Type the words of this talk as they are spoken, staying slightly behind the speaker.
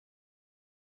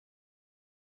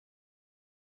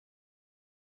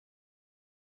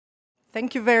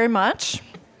Thank you very much.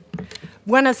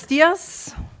 Buenos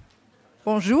dias,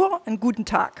 bonjour, and guten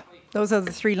Tag. Those are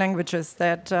the three languages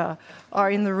that are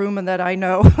in the room and that I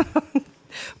know.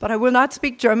 But I will not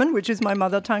speak German, which is my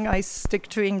mother tongue. I stick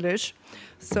to English,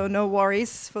 so no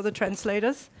worries for the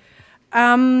translators.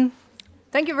 Thank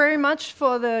you very much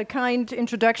for the kind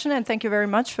introduction, and thank you very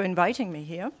much for inviting me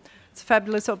here. It's a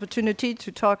fabulous opportunity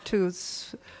to talk to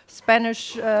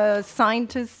Spanish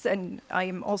scientists, and I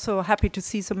am also happy to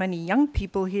see so many young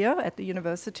people here at the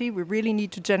university. We really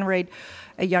need to generate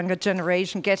a younger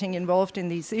generation getting involved in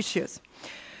these issues.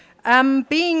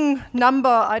 Being number,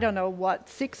 I don't know what,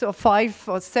 6 or 5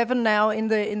 or 7 now in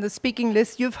the speaking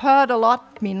list, you've heard a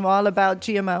lot, meanwhile, about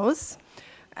GMOs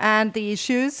and the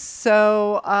issues,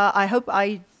 so I hope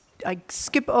I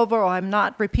skip over or I'm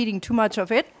not repeating too much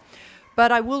of it.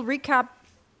 But I will recap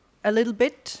a little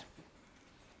bit.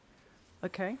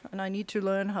 Okay, and I need to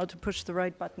learn how to push the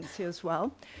right buttons here as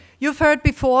well. You've heard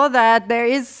before that there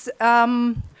is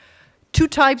 2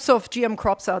 types of GM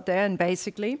crops out there, and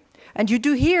basically. And you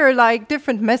do hear like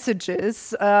different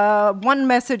messages. One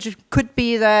message could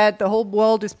be that the whole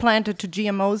world is planted to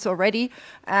GMOs already,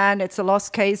 and it's a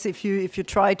lost case if you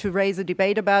try to raise a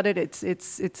debate about it.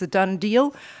 It's a done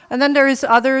deal. And then there is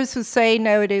others who say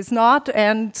no, it is not,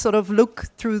 and sort of look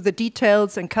through the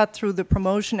details and cut through the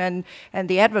promotion and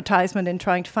the advertisement in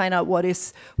trying to find out what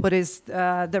is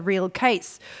the real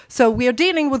case. So we are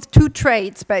dealing with 2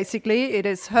 traits basically. It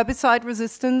is herbicide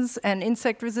resistance and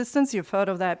insect resistance. You've heard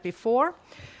of that before.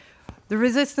 The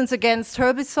resistance against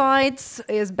herbicides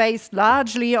is based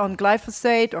largely on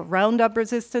glyphosate or Roundup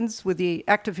resistance, with the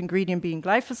active ingredient being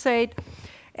glyphosate.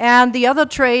 And the other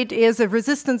trait is a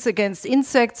resistance against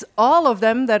insects. All of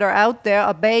them that are out there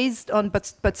are based on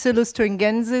Bacillus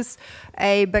thuringiensis,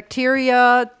 a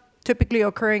bacteria typically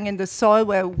occurring in the soil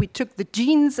where we took the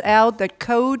genes out that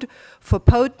code for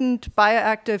potent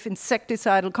bioactive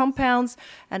insecticidal compounds,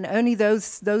 and only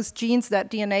those genes,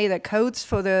 that DNA that codes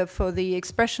for the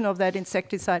expression of that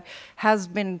insecticide, has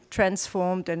been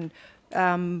transformed and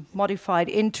modified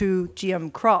into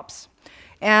GM crops.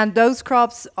 And those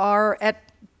crops are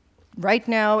right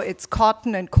now it's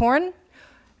cotton and corn.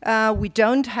 We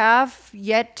don't have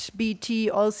yet BT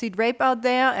oilseed rape out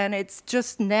there, and it's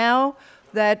just now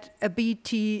that a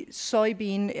BT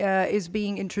soybean is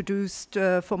being introduced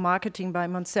for marketing by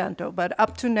Monsanto. But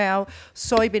up to now,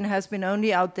 soybean has been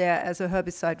only out there as a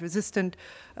herbicide-resistant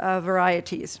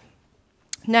varieties.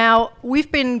 Now, we've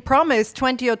been promised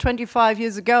 20 or 25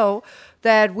 years ago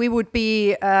that we would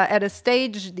be at a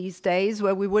stage these days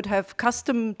where we would have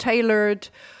custom-tailored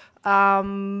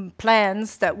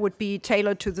plans that would be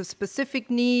tailored to the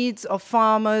specific needs of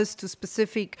farmers, to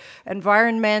specific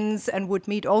environments, and would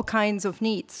meet all kinds of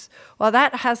needs. Well,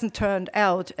 that hasn't turned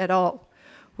out at all.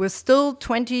 We're still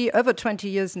over 20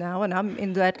 years now, and I'm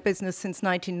in that business since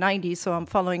 1990, so I'm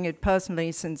following it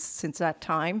personally since that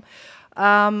time.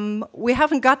 We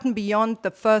haven't gotten beyond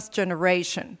the first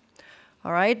generation.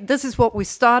 All right, this is what we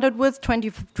started with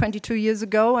 22 years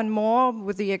ago and more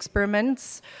with the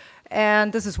experiments.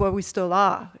 And this is where we still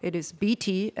are. It is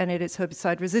BT and it is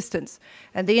herbicide resistance.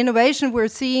 And the innovation we're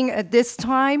seeing at this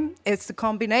time is the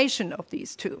combination of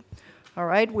these 2, all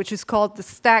right, which is called the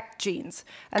stacked genes.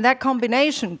 And that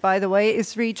combination, by the way,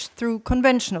 is reached through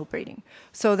conventional breeding.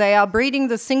 So they are breeding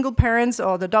the single parents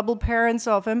or the double parents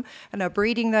of them and are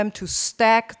breeding them to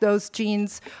stack those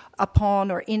genes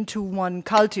upon or into one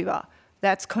cultivar.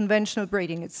 That's conventional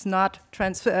breeding. It's not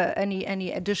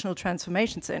any additional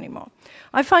transformations anymore.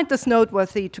 I find this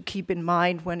noteworthy to keep in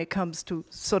mind when it comes to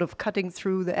sort of cutting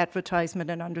through the advertisement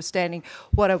and understanding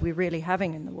what are we really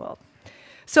having in the world.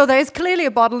 So there is clearly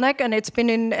a bottleneck, and it's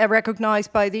been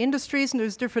recognized by the industries, and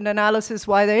there's different analysis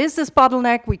why there is this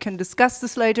bottleneck. We can discuss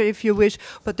this later if you wish,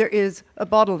 but there is a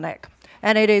bottleneck.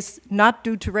 And it is not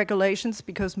due to regulations,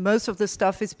 because most of the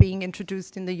stuff is being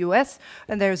introduced in the US,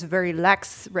 and there's a very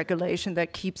lax regulation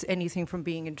that keeps anything from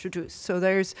being introduced. So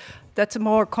that's a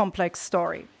more complex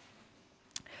story.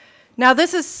 Now,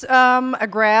 this is a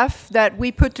graph that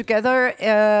we put together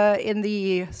in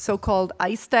the so-called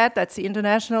ISTAT. That's the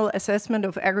International Assessment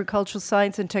of Agricultural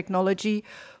Science and Technology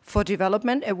for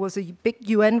Development. It was a big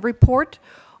UN report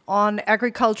on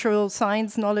agricultural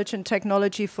science, knowledge, and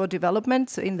technology for development.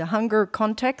 So in the hunger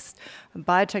context,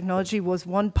 biotechnology was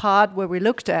one part where we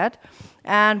looked at,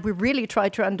 and we really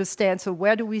tried to understand, so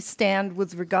where do we stand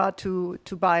with regard to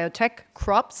biotech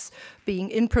crops being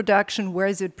in production, where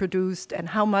is it produced, and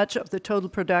how much of the total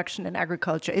production in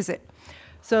agriculture is it?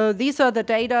 So these are the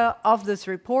data of this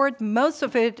report. Most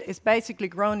of it is basically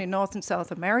grown in North and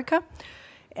South America,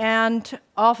 and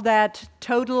of that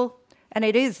total And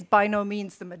it is by no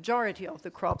means the majority of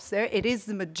the crops there. It is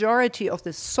the majority of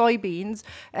the soybeans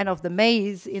and of the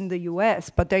maize in the US,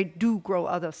 but they do grow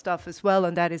other stuff as well,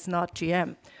 and that is not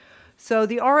GM. So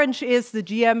the orange is the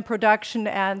GM production,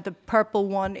 and the purple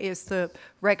one is the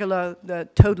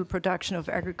total production of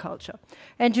agriculture.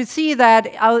 And you see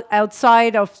that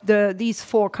outside of these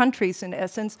 4 countries, in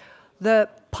essence, the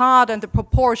part and the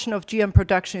proportion of GM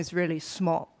production is really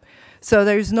small. So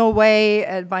there's no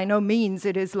way, by no means,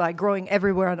 it is like growing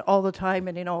everywhere and all the time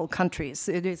and in all countries.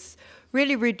 It is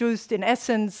really reduced. In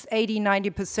essence,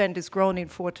 80–90% is grown in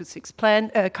 4 to 6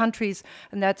 countries,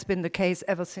 and that's been the case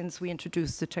ever since we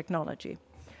introduced the technology.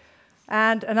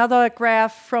 And another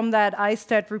graph from that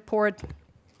ISTAT report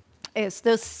is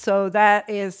this. So that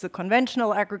is the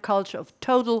conventional agriculture of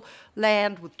total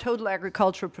land with total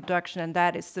agricultural production, and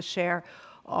that is the share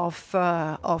of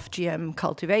GM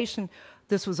cultivation.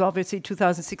 This was obviously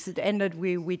 2006, it ended.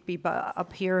 We'd be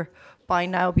up here by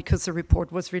now because the report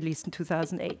was released in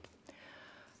 2008.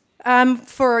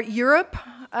 For Europe,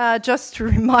 just to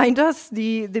remind us,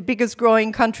 the biggest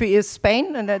growing country is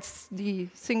Spain, and that's the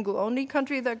single only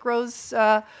country that grows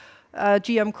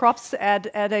GM crops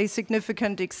at a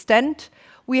significant extent.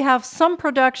 We have some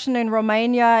production in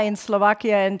Romania, in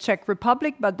Slovakia, and Czech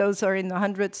Republic, but those are in the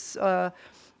hundreds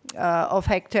of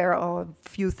hectare or a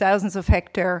few thousands of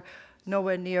hectare,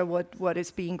 nowhere near what is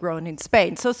being grown in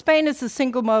Spain. So Spain is the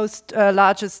single most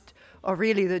largest, or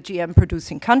really the GM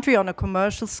producing country on a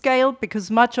commercial scale,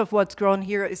 because much of what's grown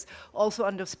here is also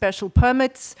under special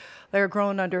permits. They're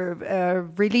grown under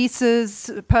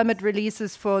permit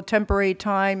releases for temporary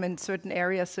time in certain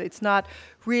areas, so it's not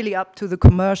really up to the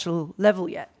commercial level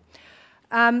yet.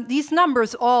 These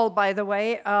numbers all, by the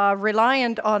way, are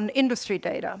reliant on industry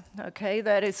data. Okay,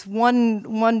 that is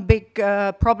one big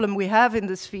problem we have in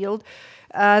this field.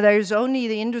 There's only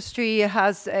the industry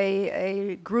has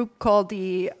a group called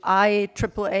the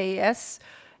IAAS,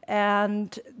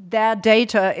 and their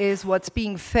data is what's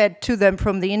being fed to them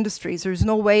from the industries. There's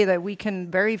no way that we can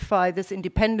verify this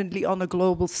independently on a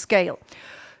global scale.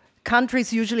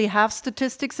 Countries usually have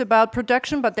statistics about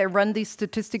production, but they run these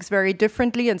statistics very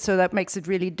differently, and so that makes it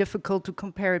really difficult to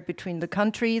compare it between the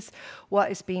countries, what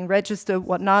is being registered,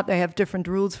 what not. They have different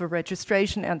rules for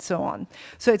registration and so on.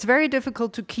 So it's very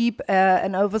difficult to keep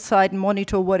an oversight and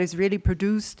monitor what is really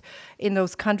produced in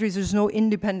those countries. There's no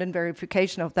independent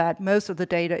verification of that. Most of the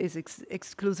data is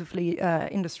exclusively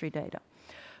industry data.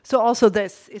 So also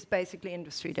this is basically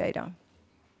industry data.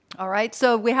 All right,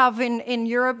 so we have in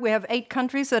Europe, we have 8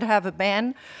 countries that have a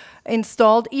ban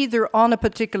installed either on a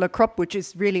particular crop, which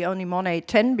is really only Monet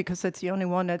 10, because that's the only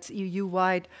one that's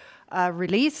EU-wide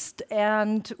released.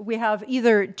 And we have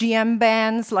either GM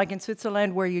bans, like in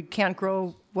Switzerland, where you can't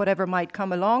grow whatever might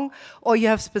come along, or you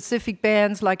have specific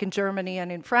bans, like in Germany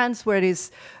and in France, where it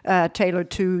is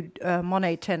tailored to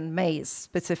Monet 10 maize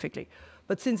specifically.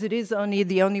 But since it is only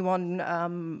the only one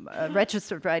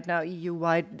registered right now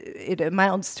EU-wide, it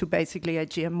amounts to basically a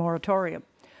GM moratorium.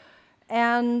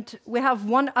 And we have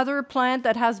one other plant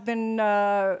that has been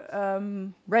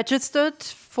registered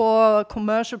for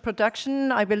commercial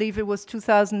production. I believe it was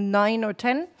 2009 or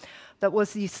 10. That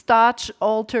was the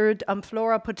starch-altered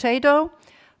Amflora potato.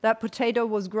 That potato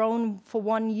was grown for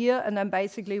 1 year and then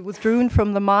basically withdrawn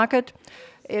from the market.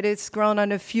 It is grown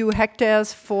on a few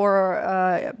hectares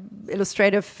for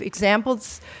illustrative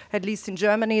examples, at least in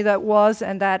Germany that was,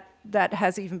 and that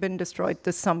has even been destroyed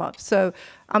this summer. So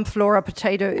Amflora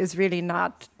potato is really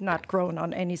not grown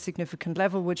on any significant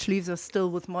level, which leaves us still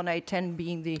with Monet 10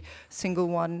 being the single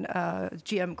one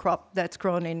GM crop that's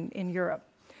grown in Europe.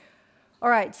 All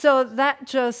right, so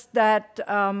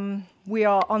we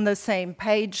are on the same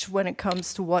page when it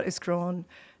comes to what is grown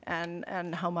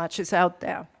and how much is out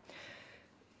there.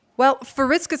 Well, for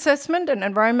risk assessment and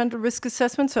environmental risk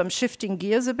assessment, so I'm shifting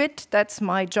gears a bit, that's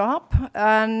my job,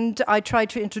 and I try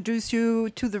to introduce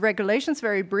you to the regulations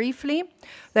very briefly.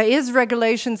 There is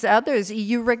regulations out there, there's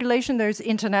EU regulation, there's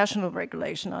international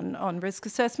regulation on risk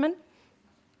assessment.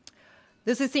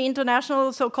 This is the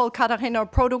international so-called Cartagena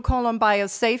Protocol on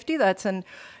Biosafety. That's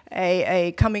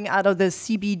coming out of the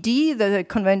CBD, the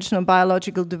Convention on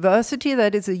Biological Diversity.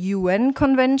 That is a UN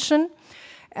convention.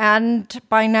 And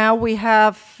by now we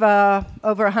have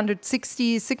over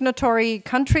 160 signatory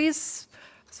countries,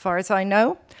 as far as I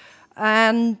know.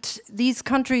 And these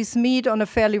countries meet on a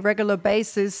fairly regular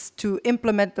basis to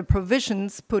implement the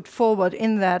provisions put forward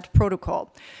in that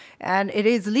protocol. And it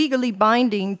is legally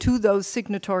binding to those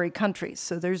signatory countries.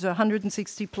 So there's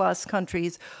 160 plus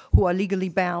countries who are legally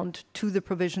bound to the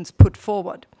provisions put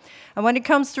forward. And when it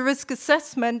comes to risk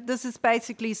assessment, this is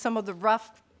basically some of the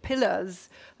rough pillars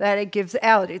that it gives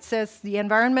out. It says the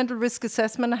environmental risk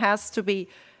assessment has to be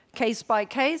case by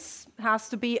case, has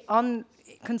to be on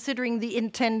considering the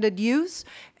intended use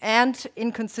and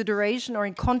in consideration or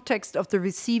in context of the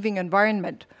receiving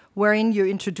environment wherein you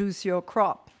introduce your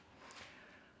crop.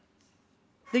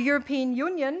 The European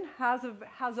Union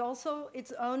has also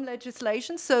its own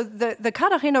legislation. So the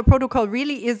Cartagena Protocol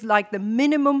really is like the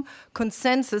minimum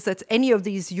consensus that any of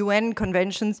these UN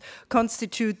conventions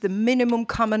constitute the minimum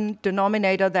common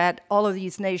denominator that all of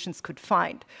these nations could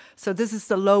find. So this is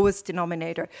the lowest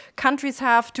denominator. Countries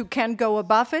can go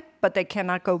above it, but they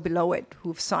cannot go below it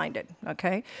who've signed it,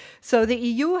 okay? So the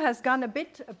EU has gone a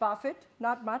bit above it,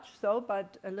 not much so,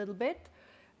 but a little bit,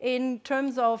 in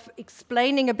terms of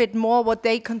explaining a bit more what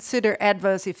they consider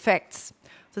adverse effects.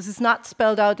 This is not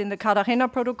spelled out in the Cartagena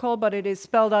Protocol, but it is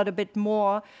spelled out a bit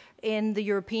more in the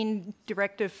European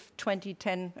Directive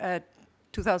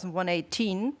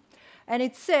 2001/18. And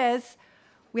it says,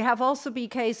 we have also be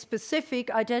case-specific,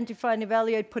 identify and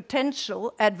evaluate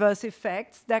potential adverse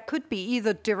effects that could be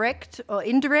either direct or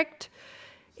indirect,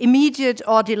 immediate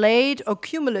or delayed, or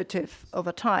cumulative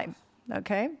over time.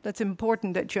 Okay, that's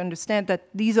important that you understand that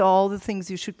these are all the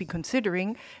things you should be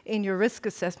considering in your risk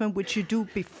assessment, which you do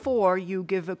before you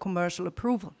give a commercial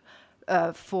approval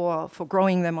for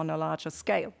growing them on a larger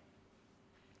scale.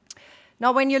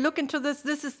 Now, when you look into this,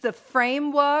 this is the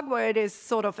framework where it is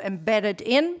sort of embedded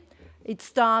in. It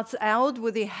starts out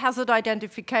with the hazard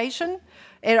identification.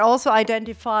 It also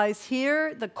identifies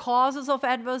here the causes of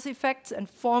adverse effects and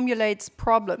formulates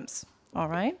problems, all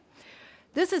right?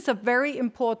 This is a very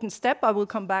important step. I will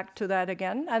come back to that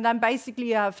again. And then basically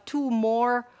you have two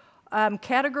more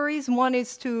categories. One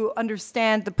is to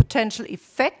understand the potential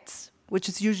effects, which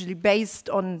is usually based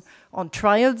on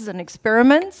trials and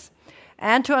experiments,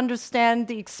 and to understand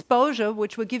the exposure,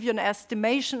 which will give you an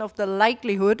estimation of the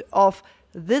likelihood of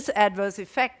this adverse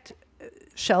effect,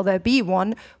 shall there be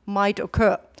one, might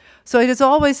occur. So it is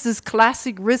always this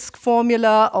classic risk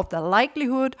formula of the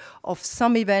likelihood of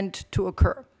some event to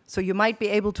occur. So you might be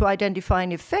able to identify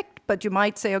an effect, but you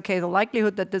might say, okay, the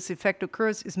likelihood that this effect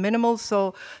occurs is minimal,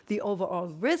 so the overall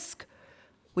risk,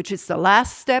 which is the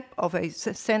last step of a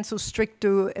sensu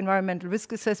stricto environmental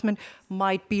risk assessment,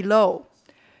 might be low.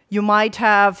 You might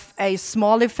have a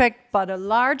small effect, but a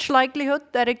large likelihood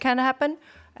that it can happen,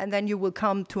 and then you will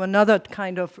come to another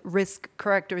kind of risk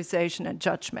characterization and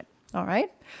judgment, all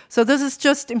right? So this is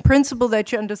just in principle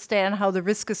that you understand how the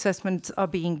risk assessments are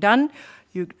being done.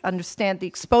 You understand the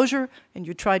exposure, and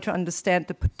you try to understand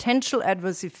the potential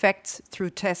adverse effects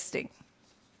through testing.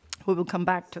 We will come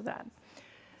back to that.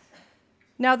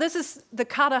 Now, this is the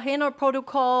Cartagena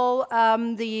Protocol,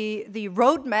 the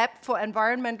roadmap for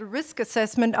environmental risk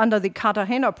assessment under the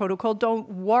Cartagena Protocol. Don't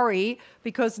worry,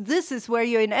 because this is where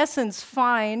you, in essence,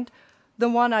 find the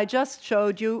one I just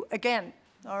showed you again,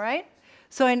 all right?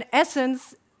 So in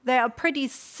essence, they are pretty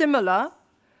similar.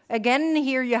 Again,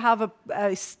 here you have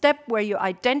a step where you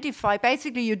identify,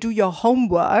 basically you do your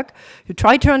homework. You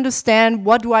try to understand,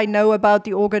 what do I know about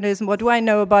the organism? What do I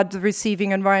know about the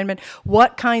receiving environment?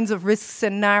 What kinds of risk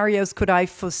scenarios could I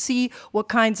foresee? What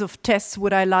kinds of tests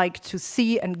would I like to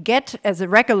see and get as a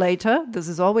regulator? This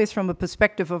is always from a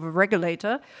perspective of a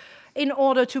regulator, in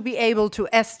order to be able to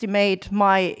estimate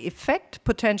my effect,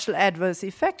 potential adverse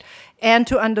effect, and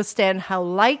to understand how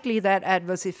likely that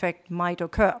adverse effect might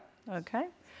occur, okay?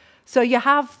 So you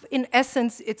have, in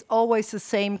essence, it's always the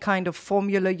same kind of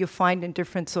formula you find in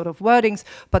different sort of wordings,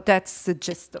 but that's the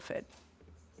gist of it.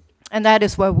 And that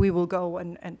is where we will go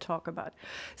and talk about.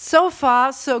 So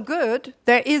far, so good.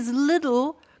 There is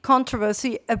little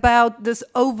controversy about this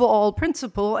overall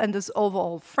principle and this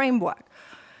overall framework.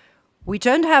 We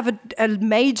don't have a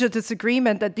major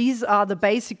disagreement that these are the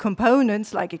basic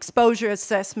components like exposure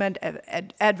assessment,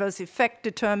 adverse effect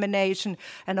determination,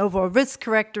 and overall risk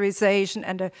characterization,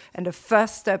 and a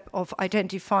first step of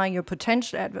identifying your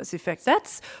potential adverse effects.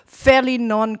 That's fairly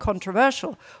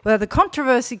non-controversial. Where the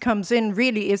controversy comes in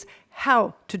really is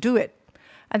how to do it.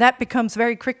 And that becomes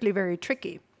very quickly very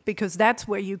tricky, because that's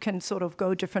where you can sort of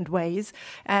go different ways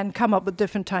and come up with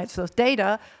different types of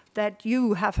data that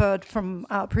you have heard from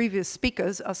our previous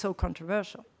speakers are so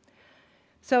controversial.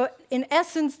 So in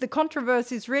essence, the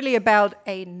controversy is really about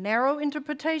a narrow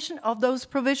interpretation of those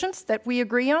provisions that we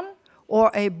agree on,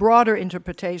 or a broader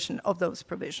interpretation of those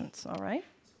provisions, all right?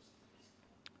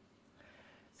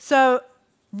 So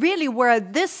really where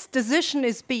this decision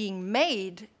is being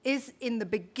made is in the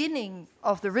beginning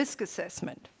of the risk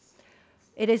assessment.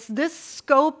 It is this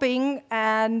scoping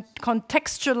and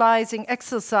contextualizing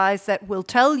exercise that will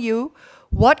tell you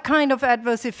what kind of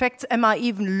adverse effects am I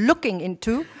even looking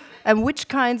into, and which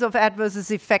kinds of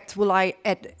adverse effects will I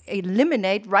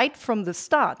eliminate right from the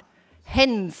start.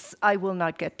 Hence, I will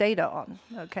not get data on,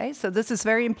 okay? So this is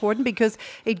very important because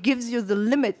it gives you the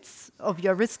limits of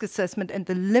your risk assessment and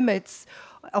the limits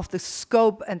of the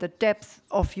scope and the depth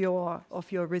of your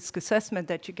risk assessment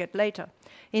that you get later.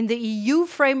 In the EU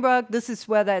framework, this is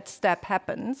where that step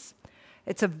happens.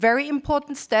 It's a very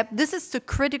important step. This is the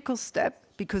critical step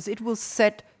because it will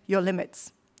set your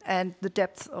limits and the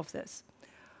depth of this,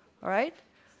 all right?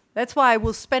 That's why I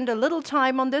will spend a little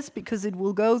time on this because it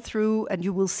will go through and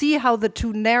you will see how the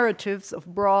two narratives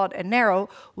of broad and narrow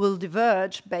will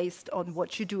diverge based on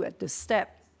what you do at this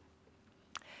step.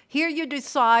 Here you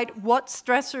decide what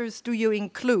stressors do you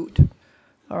include,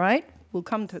 all right? We'll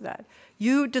come to that.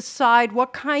 You decide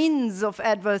what kinds of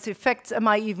adverse effects am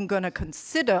I even going to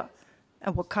consider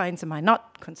and what kinds am I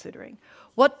not considering.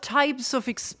 What types of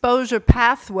exposure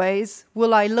pathways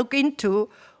will I look into?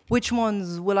 Which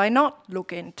ones will I not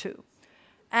look into?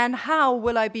 And how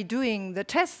will I be doing the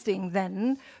testing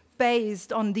then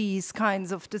based on these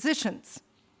kinds of decisions?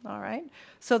 All right?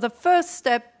 So the first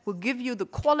step will give you the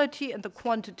quality and the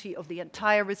quantity of the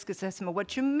entire risk assessment.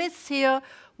 What you miss here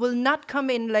will not come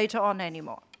in later on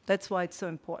anymore. That's why it's so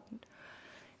important.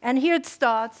 And here it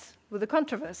starts with a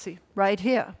controversy, right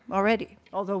here already,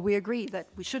 although we agree that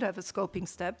we should have a scoping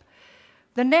step.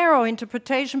 The narrow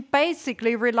interpretation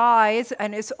basically relies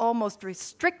and is almost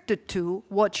restricted to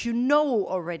what you know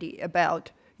already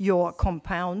about your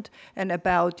compound and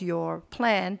about your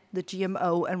plant, the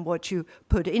GMO, and what you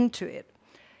put into it.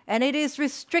 And it is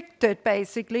restricted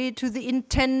basically to the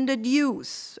intended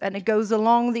use, and it goes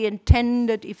along the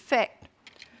intended effect.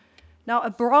 Now, a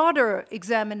broader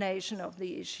examination of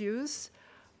the issues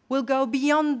will go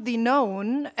beyond the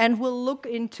known and will look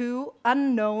into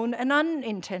unknown and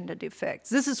unintended effects.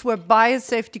 This is where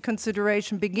biosafety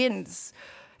consideration begins.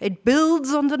 It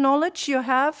builds on the knowledge you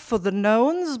have for the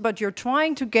knowns, but you're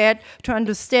trying to get to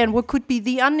understand what could be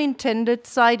the unintended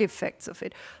side effects of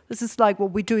it. This is like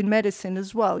what we do in medicine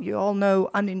as well. You all know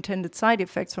unintended side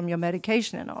effects from your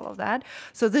medication and all of that.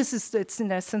 So it's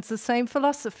in essence the same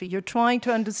philosophy. You're trying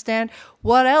to understand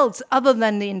what else other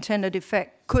than the intended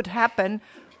effect could happen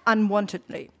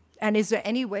unwantedly. And is there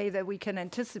any way that we can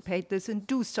anticipate this and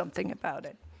do something about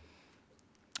it?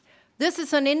 This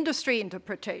is an industry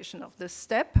interpretation of this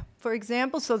step, for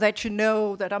example, so that you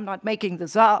know that I'm not making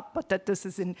this up, but that this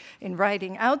is in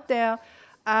writing out there.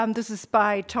 This is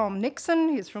by Tom Nixon.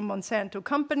 He's from Monsanto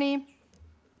Company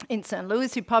in St.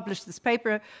 Louis. He published this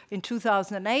paper in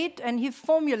 2008, and he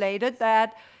formulated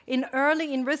that in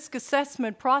risk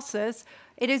assessment process,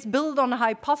 it is built on a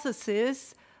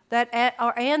hypothesis that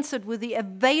are answered with the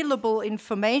available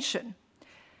information.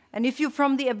 And if you,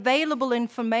 from the available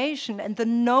information and the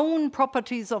known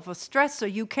properties of a stressor,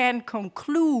 you can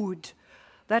conclude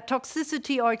that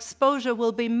toxicity or exposure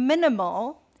will be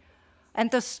minimal, and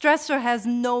the stressor has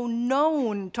no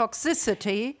known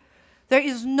toxicity, there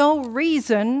is no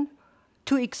reason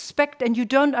to expect, and you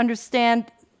don't understand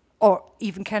or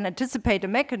even can anticipate a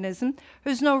mechanism,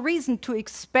 there's no reason to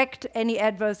expect any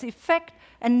adverse effect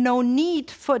and no need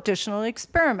for additional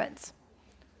experiments.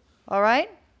 All right?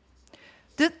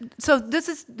 So this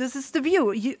is the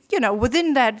view. You know,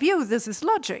 within that view, this is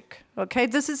logic. Okay?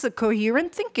 This is a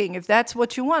coherent thinking, if that's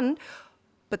what you want.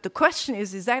 But the question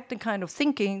is that the kind of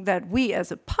thinking that we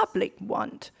as a public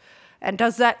want? And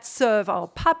does that serve our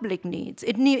public needs?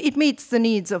 It meets the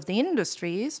needs of the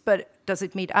industries, but does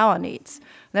it meet our needs?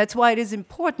 That's why it is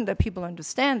important that people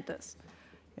understand this,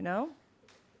 you know?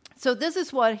 So this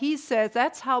is what he says.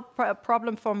 That's how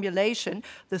problem formulation,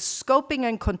 the scoping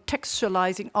and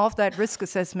contextualizing of that risk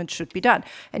assessment should be done.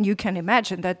 And you can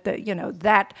imagine that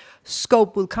that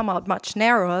scope will come out much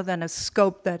narrower than a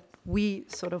scope that we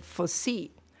sort of foresee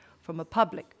from a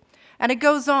public. And it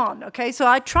goes on, okay? So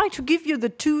I try to give you the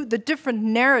different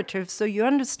narratives so you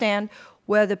understand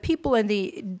where the people and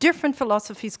the different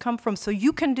philosophies come from, so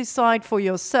you can decide for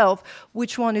yourself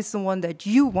which one is the one that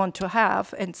you want to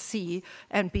have and see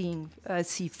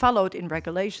followed in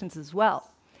regulations as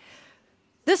well.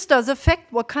 This does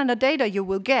affect what kind of data you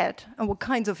will get and what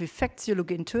kinds of effects you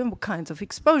look into and what kinds of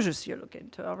exposures you look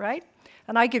into, all right?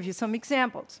 And I give you some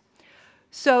examples.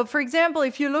 So, for example,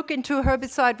 if you look into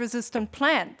herbicide-resistant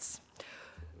plants,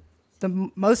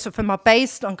 most of them are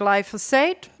based on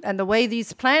glyphosate, and the way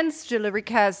these plants, Gilles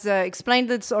has explained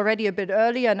this already a bit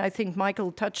earlier, and I think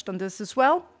Michael touched on this as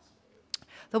well.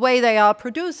 The way they are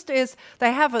produced is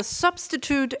they have a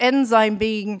substitute enzyme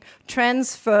being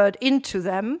transferred into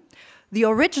them the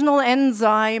original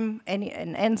enzyme, an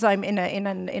enzyme in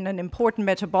an important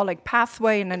metabolic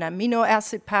pathway, in an amino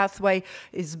acid pathway,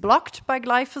 is blocked by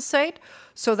glyphosate,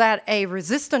 so that a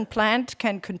resistant plant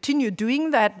can continue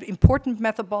doing that important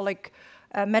metabolic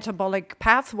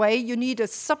pathway. You need a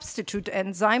substitute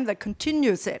enzyme that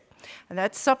continues it. And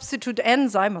that substitute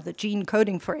enzyme, or the gene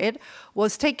coding for it,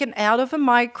 was taken out of a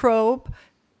microbe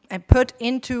and put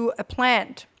into a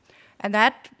plant. And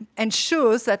that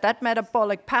ensures that that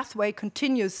metabolic pathway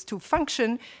continues to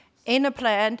function in a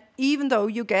plant, even though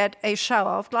you get a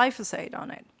shower of glyphosate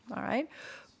on it, all right?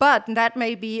 But that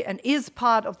may be and is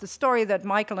part of the story that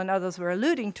Michael and others were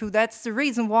alluding to. That's the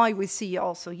reason why we see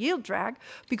also yield drag,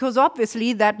 because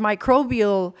obviously that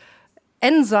microbial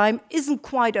enzyme isn't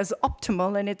quite as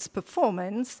optimal in its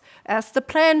performance as the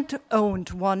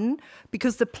plant-owned one,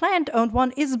 because the plant-owned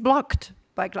one is blocked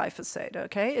by glyphosate,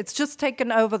 okay? It's just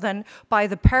taken over then by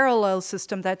the parallel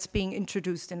system that's being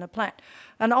introduced in a plant.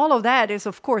 And all of that is,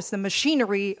 of course, the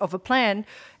machinery of a plant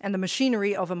and the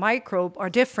machinery of a microbe are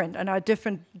different and are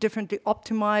differently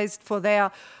optimized for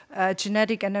their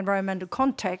genetic and environmental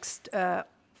context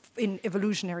in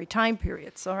evolutionary time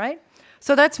periods, all right?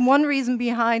 So that's one reason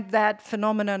behind that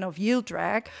phenomenon of yield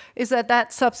drag, is that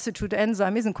that substitute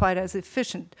enzyme isn't quite as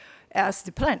efficient as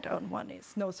the plant-owned one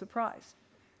is, no surprise.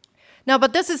 Now,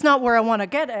 but this is not where I want to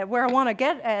get at. Where I want to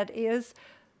get at is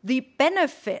the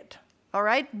benefit, all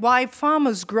right? Why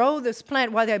farmers grow this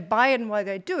plant, why they buy it and why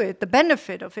they do it, the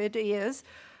benefit of it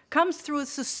comes through a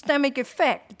systemic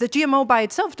effect. The GMO by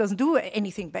itself doesn't do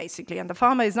anything, basically, and the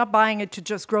farmer is not buying it to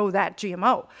just grow that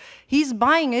GMO. He's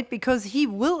buying it because he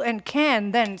will and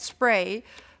can then spray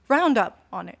Roundup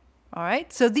on it, all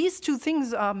right? So these two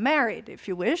things are married, if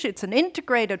you wish. It's an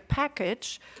integrated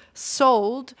package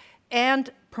sold and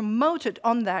promoted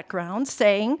on that ground,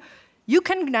 saying you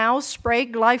can now spray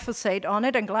glyphosate on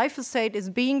it, and glyphosate is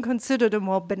being considered a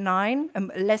more benign,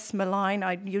 less malign,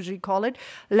 I usually call it,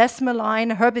 less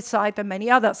malign herbicide than many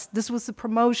others. This was the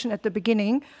promotion at the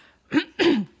beginning,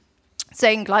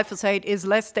 saying glyphosate is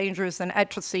less dangerous than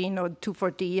atrazine or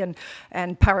 2,4-D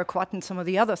and paraquat and some of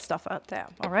the other stuff out there,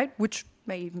 all right, which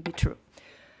may even be true.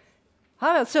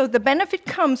 So the benefit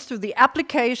comes through the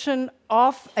application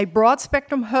of a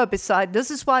broad-spectrum herbicide.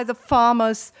 This is why the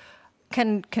farmers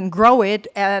can grow it,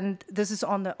 and this is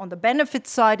on the benefit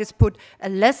side is put a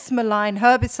less malign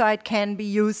herbicide can be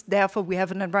used. Therefore, we have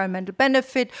an environmental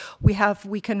benefit. We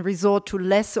can resort to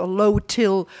less or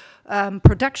low-till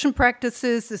production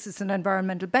practices. This is an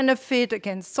environmental benefit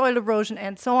against soil erosion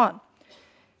and so on.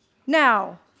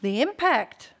 Now, the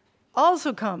impact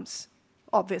also comes,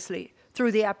 obviously,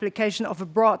 through the application of a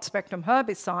broad-spectrum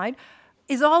herbicide,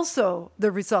 is also the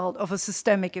result of a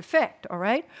systemic effect, all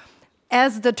right?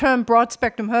 As the term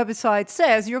broad-spectrum herbicide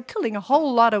says, you're killing a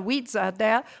whole lot of weeds out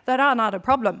there that are not a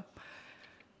problem.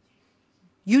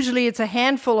 Usually it's a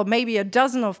handful or maybe a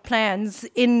dozen of plants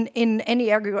in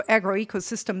any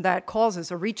agro-ecosystem that causes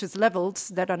or reaches levels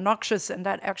that are noxious and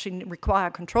that actually require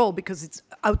control because it's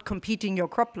out-competing your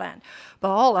crop plant.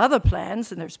 But all other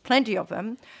plants, and there's plenty of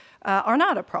them, are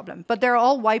not a problem, but they're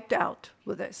all wiped out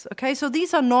with this, okay? So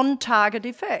these are non-target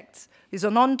effects. These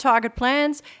are non-target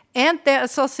plants, and their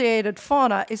associated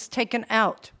fauna is taken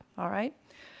out, all right?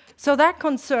 So that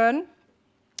concern,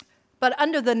 but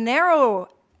under the narrow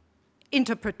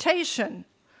interpretation,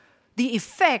 the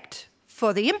effect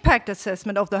for the impact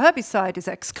assessment of the herbicide is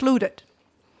excluded,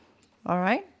 all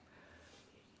right?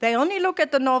 They only look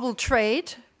at the novel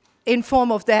trait in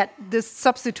form of that this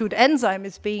substitute enzyme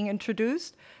is being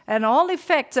introduced, and all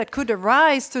effects that could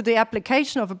arise to the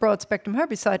application of a broad-spectrum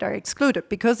herbicide are excluded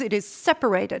because it is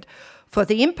separated. For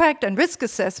the impact and risk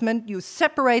assessment, you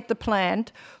separate the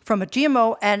plant from a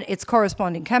GMO and its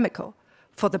corresponding chemical.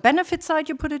 For the benefit side,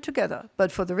 you put it together,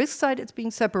 but for the risk side, it's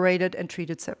being separated and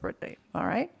treated separately, all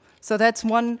right? So that's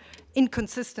one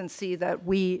inconsistency that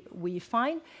we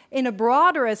find. In a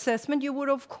broader assessment, you would,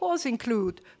 of course,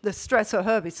 include the stressor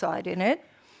herbicide in it,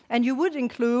 and you would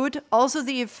include also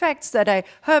the effects that a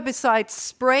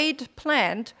herbicide-sprayed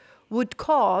plant would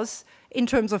cause in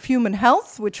terms of human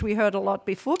health, which we heard a lot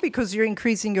before, because you're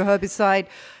increasing your herbicide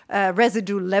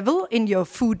residue level in your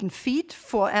food and feed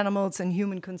for animals and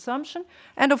human consumption.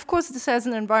 And of course, this has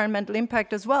an environmental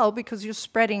impact as well, because you're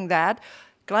spreading that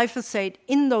glyphosate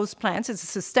in those plants. It's a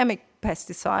systemic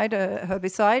pesticide, a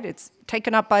herbicide. It's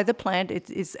taken up by the plant. It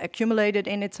is accumulated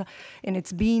in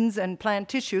its beans and plant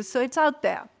tissues, so it's out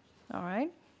there, all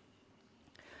right?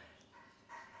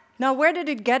 Now, where did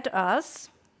it get us?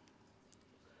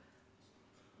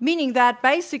 Meaning that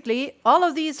basically all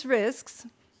of these risks,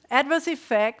 adverse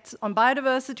effects on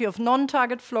biodiversity of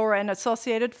non-target flora and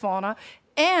associated fauna,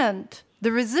 and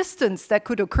the resistance that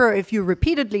could occur if you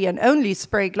repeatedly and only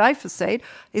spray glyphosate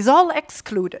is all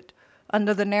excluded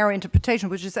under the narrow interpretation,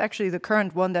 which is actually the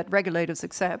current one that regulators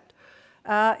accept,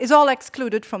 is all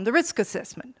excluded from the risk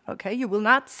assessment. Okay, you will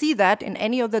not see that in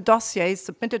any of the dossiers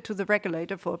submitted to the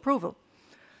regulator for approval.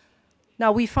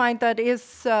 Now we find that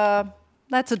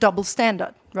that's a double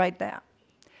standard right there.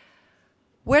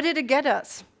 Where did it get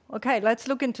us? Okay, let's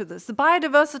look into this. The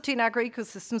biodiversity in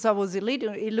agroecosystems I was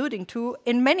alluding to,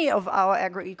 in many of our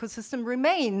agroecosystem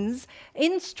remains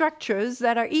in structures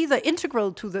that are either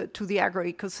integral to the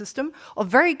agroecosystem or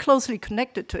very closely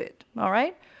connected to it, all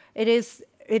right? It is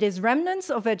remnants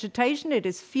of vegetation, it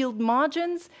is field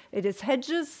margins, it is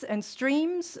hedges and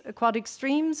streams, aquatic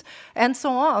streams, and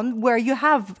so on, where you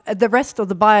have the rest of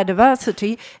the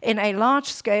biodiversity in a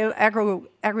large-scale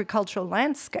agricultural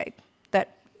landscape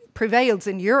that prevails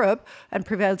in Europe and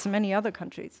prevails in many other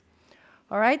countries.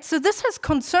 All right, so this has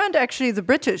concerned actually the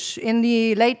British in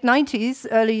the late 90s,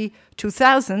 early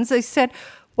 2000s. They said,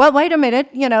 well, wait a minute,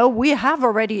 you know, we have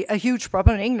already a huge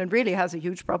problem. England really has a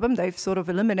huge problem. They've sort of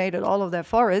eliminated all of their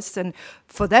forests, and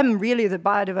for them, really, the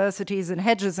biodiversity is in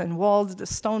hedges and walls, the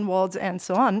stone walls, and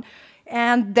so on.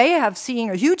 And they have seen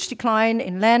a huge decline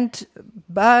in land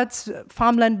birds,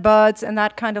 farmland birds, and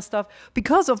that kind of stuff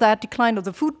because of that decline of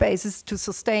the food basis to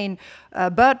sustain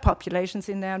bird populations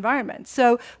in their environment.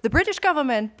 So the British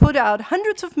government put out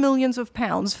hundreds of millions of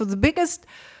pounds for the biggest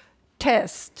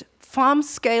test,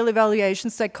 farm-scale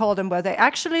evaluations, they call them, where they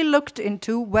actually looked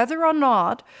into whether or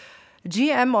not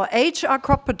GM or HR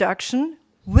crop production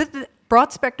with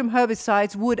broad-spectrum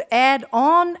herbicides would add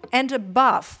on and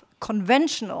above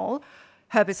conventional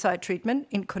herbicide treatment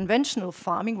in conventional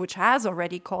farming, which has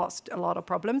already caused a lot of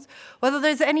problems, whether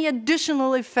there's any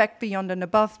additional effect beyond and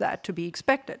above that to be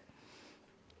expected.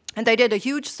 And they did a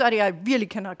huge study. I really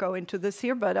cannot go into this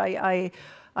here, but I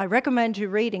recommend you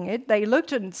reading it. They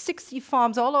looked at 60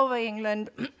 farms all over England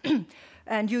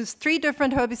and used 3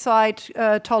 different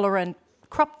herbicide-tolerant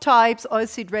crop types,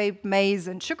 oilseed rape, maize,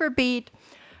 and sugar beet,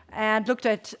 and looked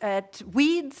at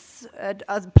weeds,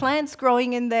 at plants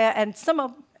growing in there, and some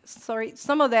of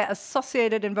their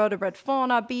associated invertebrate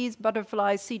fauna, bees,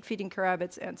 butterflies, seed-feeding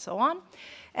rabbits, and so on.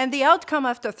 And the outcome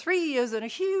after 3 years in a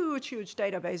huge, huge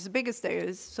database, the biggest there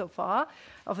is so far,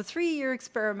 of a 3-year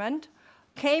experiment,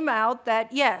 came out that,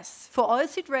 yes, for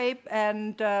oilseed rape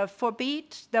and for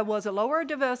beet, there was a lower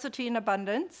diversity in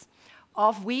abundance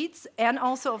of weeds and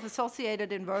also of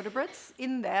associated invertebrates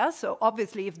in there. So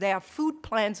obviously, if their food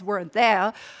plants weren't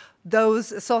there,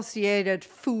 those associated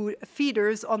food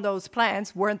feeders on those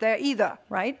plants weren't there either,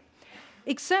 right?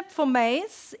 Except for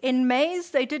maize. In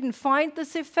maize, they didn't find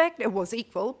this effect. It was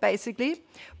equal, basically,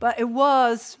 but it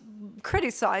was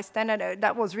criticized, and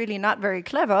that was really not very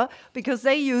clever because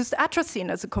they used atrazine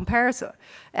as a comparator,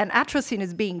 and atrazine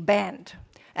is being banned.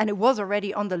 And it was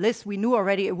already on the list. We knew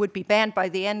already it would be banned by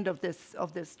the end of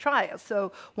this trial.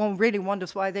 So one really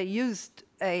wonders why they used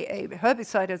a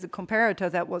herbicide as a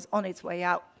comparator that was on its way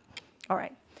out. All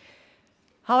right.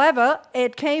 However,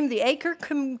 the Acre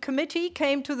Committee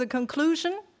came to the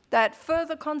conclusion that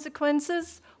further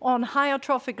consequences on higher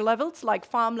trophic levels, like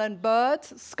farmland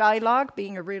birds, skylark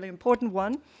being a really important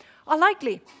one, are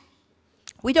likely.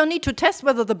 We don't need to test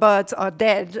whether the birds are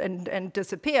dead and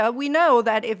disappear. We know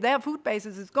that if their food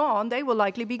basis is gone, they will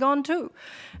likely be gone too.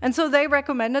 And so they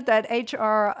recommended that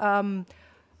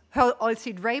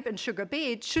oilseed rape and sugar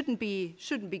beet shouldn't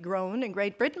be grown in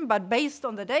Great Britain, but based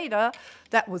on the data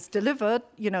that was delivered,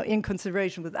 in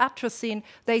consideration with atrazine,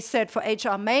 they said for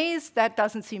HR maize, that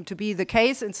doesn't seem to be the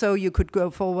case, and so you could go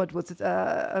forward with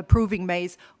approving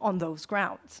maize on those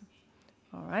grounds.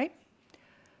 All right.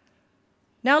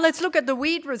 Now let's look at the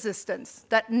weed resistance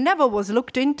that never was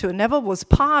looked into, never was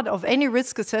part of any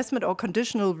risk assessment or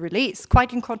conditional release,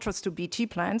 quite in contrast to BT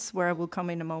plants, where I will come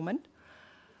in a moment.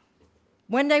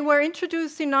 When they were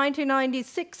introduced in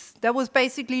 1996, there was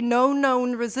basically no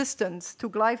known resistance to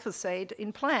glyphosate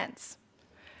in plants.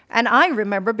 And I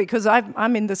remember, because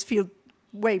I'm in this field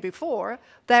way before,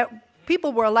 that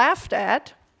people were laughed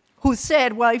at who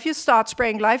said, well, if you start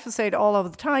spraying glyphosate all of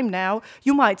the time now,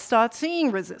 you might start seeing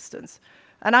resistance.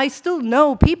 And I still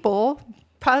know people,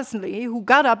 personally, who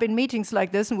got up in meetings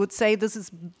like this and would say this is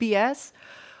BS.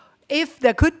 If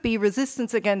there could be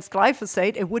resistance against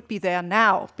glyphosate, it would be there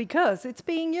now, because it's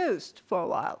being used for a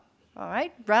while. All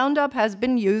right? Roundup has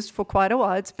been used for quite a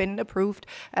while. It's been approved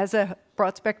as a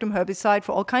broad-spectrum herbicide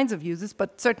for all kinds of uses,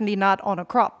 but certainly not on a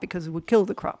crop, because it would kill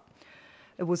the crop.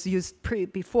 It was used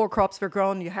before crops were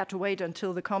grown. You had to wait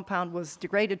until the compound was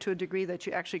degraded to a degree that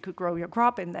you actually could grow your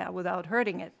crop in there without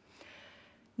hurting it.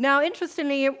 Now,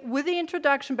 interestingly, with the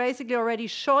introduction, basically already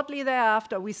shortly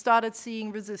thereafter, we started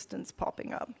seeing resistance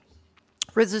popping up,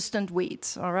 resistant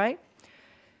weeds, all right?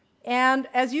 And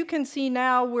as you can see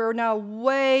now, we're now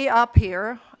way up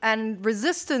here, and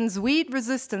resistance, weed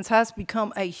resistance, has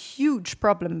become a huge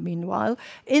problem, meanwhile,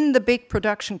 in the big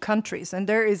production countries. And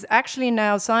there is actually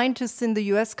now scientists in the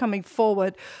US coming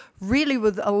forward really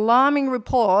with alarming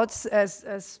reports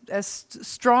as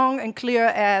strong and clear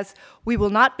as we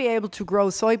will not be able to grow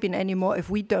soybean anymore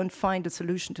if we don't find a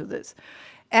solution to this.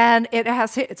 And it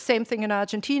has hit, same thing in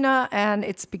Argentina, and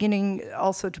it's beginning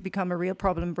also to become a real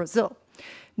problem in Brazil.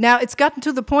 Now, it's gotten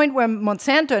to the point where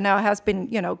Monsanto now has been,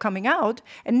 coming out,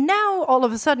 and now all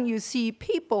of a sudden you see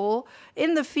people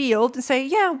in the field and say,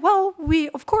 yeah, well,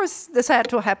 of course this had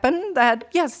to happen, that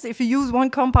yes, if you use one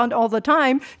compound all the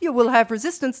time, you will have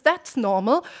resistance, that's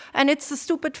normal, and it's a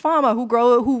stupid farmer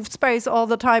who sprays all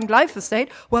the time glyphosate,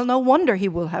 well, no wonder he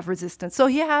will have resistance. So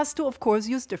he has to, of course,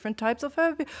 use different types of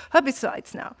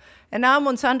herbicides now. And now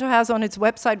Monsanto has on its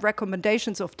website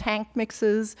recommendations of tank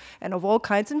mixes and of all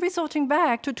kinds, and resorting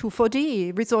back to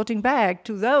 2,4-D, resorting back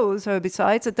to those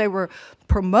herbicides that they were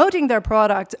promoting their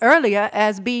products earlier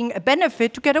as being a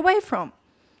benefit to get away from.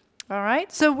 All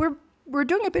right, so we're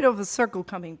doing a bit of a circle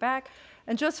coming back.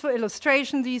 And just for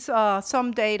illustration, these are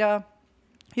some data.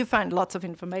 You find lots of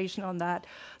information on that.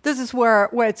 This is where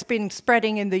it's been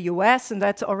spreading in the US, and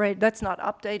that's not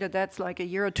updated, that's like a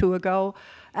year or two ago.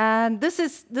 And this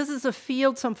is a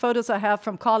field, some photos I have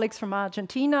from colleagues from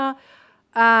Argentina.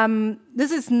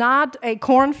 This is not a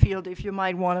cornfield, if you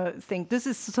might want to think. This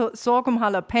is sorghum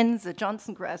jalapense,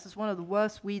 Johnson grass. It's one of the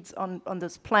worst weeds on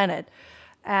this planet.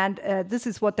 And this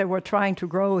is what they were trying to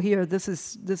grow here. This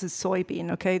is soybean,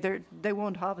 okay? They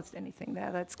won't harvest anything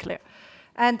there, that's clear.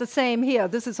 And the same here.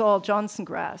 This is all Johnson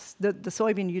grass. The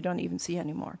soybean you don't even see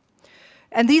anymore.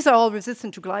 And these are all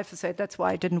resistant to glyphosate. That's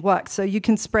why it didn't work. So you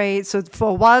can spray. So for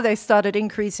a while, they started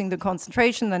increasing the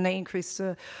concentration. Then they increased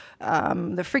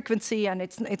the frequency. And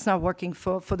it's not working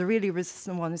for the really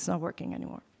resistant one. It's not working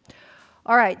anymore.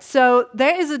 All right. So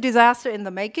there is a disaster in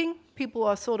the making. People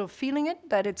are sort of feeling it,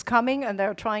 that it's coming. And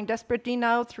they're trying desperately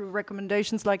now through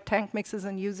recommendations like tank mixes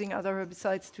and using other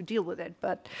herbicides to deal with it.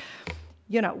 But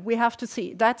we have to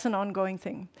see. That's an ongoing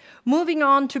thing. Moving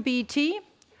on to BT.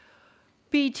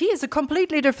 BT is a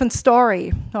completely different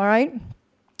story, all right?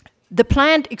 The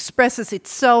plant expresses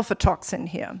itself a toxin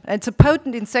here. It's a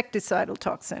potent insecticidal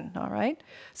toxin, all right?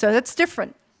 So that's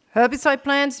different. Herbicide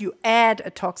plants, you add a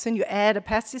toxin, you add a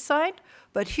pesticide,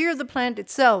 but here the plant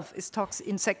itself is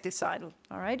insecticidal,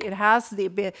 all right? It has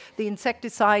the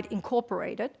insecticide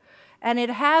incorporated, and it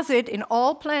has it in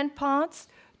all plant parts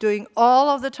during all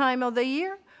of the time of the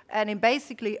year, and in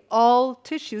basically all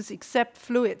tissues except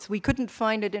fluids. We couldn't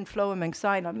find it in phloem and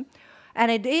xylem.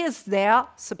 And it is there,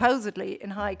 supposedly, in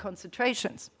high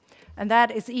concentrations. And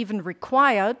that is even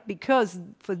required because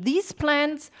for these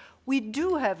plants, we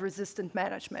do have resistant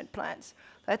management plans.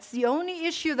 That's the only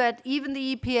issue that even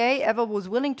the EPA ever was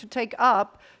willing to take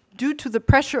up due to the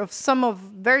pressure of some of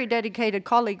very dedicated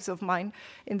colleagues of mine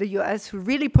in the US who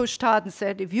really pushed hard and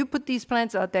said, if you put these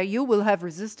plants out there, you will have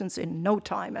resistance in no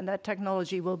time, and that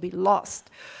technology will be lost.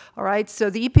 All right, so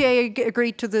the EPA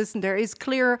agreed to this, and there is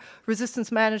clear resistance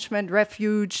management,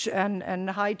 refuge, and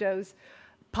high dose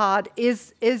part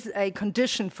is a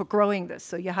condition for growing this,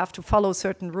 so you have to follow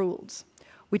certain rules.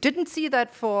 We didn't see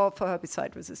that for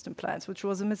herbicide-resistant plants, which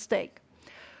was a mistake.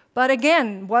 But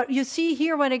again, what you see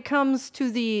here when it comes to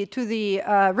the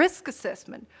risk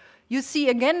assessment, you see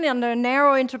again under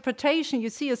narrow interpretation, you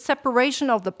see a separation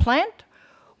of the plant,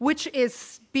 which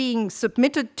is being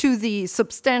submitted to the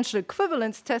substantial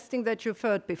equivalence testing that you've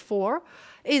heard before,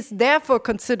 is therefore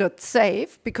considered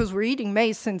safe because we're eating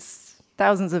maize since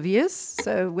thousands of years,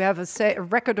 so we have a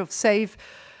record of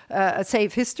a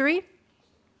safe history.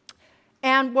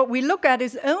 And what we look at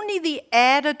is only the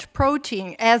added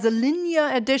protein as a linear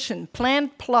addition,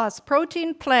 plant plus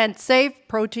protein, plant safe,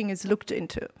 protein is looked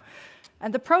into.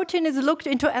 And the protein is looked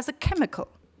into as a chemical,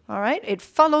 all right? It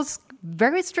follows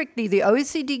very strictly the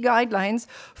OECD guidelines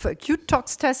for acute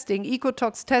tox testing,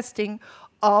 ecotox testing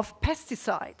of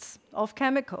pesticides, of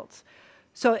chemicals.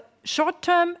 So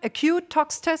short-term acute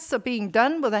tox tests are being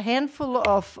done with a handful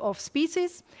of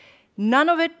species. None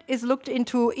of it is looked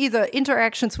into either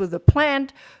interactions with the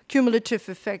plant, cumulative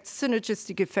effects,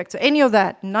 synergistic effects, or any of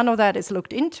that. None of that is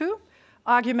looked into.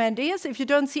 Argument is, if you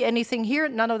don't see anything here,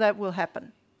 none of that will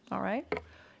happen, all right?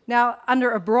 Now,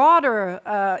 under a broader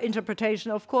interpretation,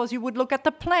 of course, you would look at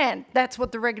the plant. That's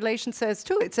what the regulation says,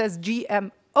 too. It says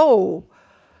GMO.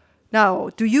 Now,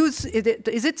 is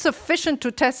it sufficient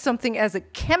to test something as a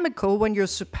chemical when you're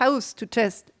supposed to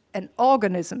test an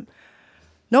organism?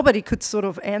 nobody could sort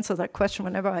of answer that question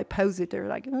whenever I pose it. They're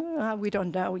like, we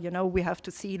don't know, we have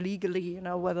to see legally,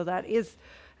 whether that is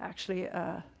actually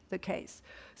the case.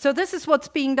 So this is what's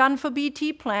being done for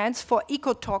Bt plants for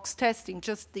ecotox testing,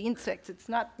 just the insects. It's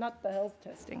not the health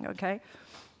testing, okay?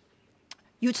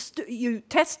 You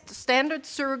test standard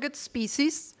surrogate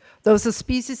species. Those are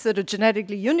species that are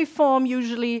genetically uniform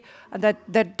usually, and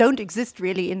that don't exist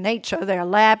really in nature. They are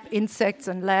lab insects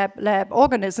and lab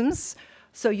organisms.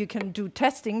 So you can do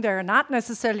testing. They're not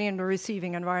necessarily in the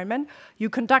receiving environment. You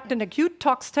conduct an acute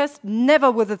tox test,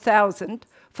 never with 1,000.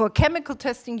 For chemical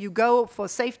testing, you go for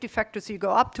safety factors, you go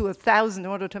up to 1,000 in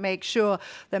order to make sure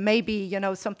there may be,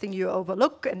 something you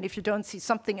overlook. And if you don't see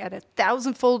something at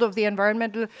 1,000-fold of the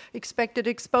environmental expected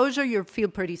exposure, you feel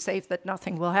pretty safe that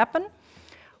nothing will happen.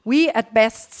 We, at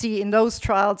best, see in those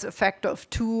trials a factor of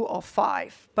 2 or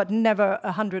 5, but never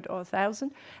 100 or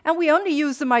 1,000. And we only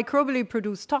use the microbially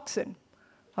produced toxin,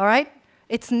 all right?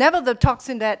 It's never the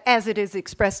toxin that as it is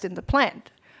expressed in the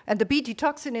plant. And the Bt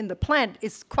toxin in the plant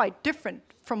is quite different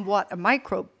from what a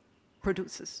microbe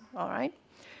produces, all right?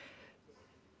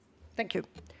 Thank you.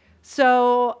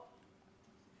 So,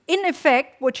 in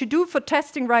effect, what you do for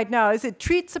testing right now is it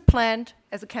treats a plant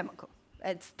as a chemical.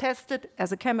 It's tested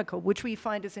as a chemical, which we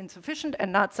find is insufficient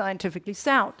and not scientifically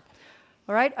sound.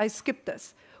 All right, I skipped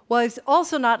this. Well, it's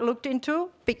also not looked into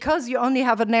because you only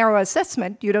have a narrow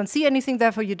assessment. You don't see anything,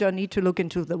 therefore you don't need to look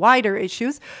into the wider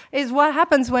issues, is what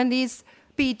happens when these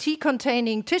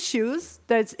Bt-containing tissues,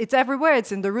 it's everywhere.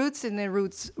 It's in the roots,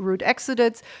 root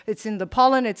exudates, it's in the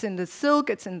pollen, it's in the silk,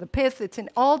 it's in the pith, it's in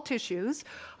all tissues.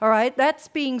 All right, that's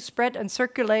being spread and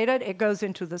circulated. It goes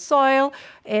into the soil.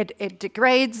 It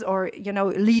degrades or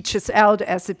leaches out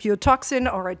as a pure toxin,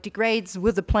 or it degrades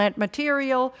with the plant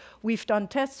material. We've done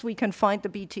tests. We can find the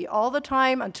Bt all the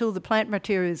time until the plant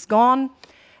material is gone,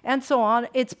 and so on.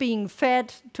 It's being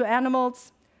fed to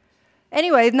animals.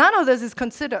 Anyway, none of this is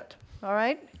considered. All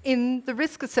right, in the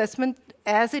risk assessment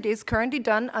as it is currently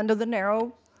done under the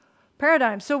narrow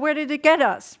paradigm. So where did it get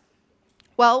us?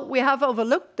 Well, we have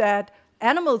overlooked that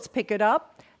animals pick it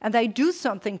up and they do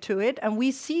something to it, and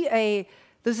we see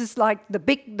this is like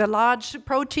the large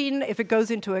protein. If it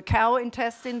goes into a cow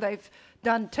intestine, they've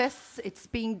done tests, it's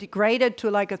being degraded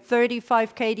to like a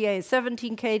 35 kDa,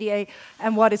 17 kDa,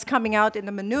 and what is coming out in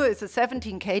the manure is a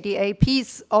 17 kDa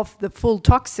piece of the full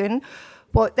toxin.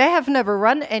 Well, they have never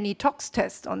run any tox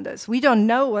test on this. We don't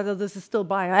know whether this is still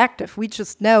bioactive. We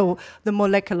just know the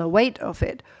molecular weight of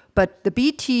it. But the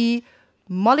Bt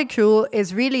molecule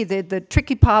is really the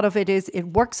tricky part of it is it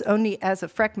works only as a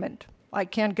fragment. I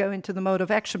can't go into the mode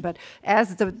of action, but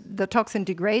as the toxin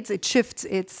degrades, it shifts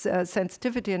its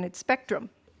sensitivity and its spectrum.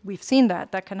 We've seen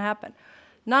that. That can happen.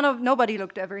 Nobody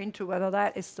looked ever into whether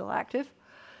that is still active.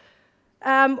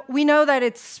 We know that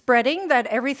it's spreading, that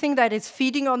everything that is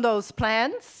feeding on those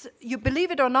plants, you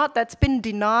believe it or not, that's been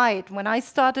denied. When I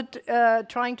started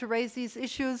trying to raise these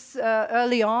issues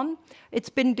early on, it's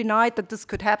been denied that this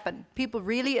could happen. People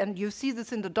really, and you see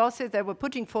this in the dossier, they were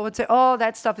putting forward, say, oh,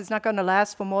 that stuff is not going to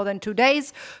last for more than 2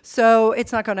 days, so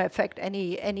it's not going to affect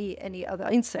any other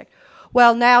insect.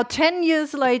 Well, now 10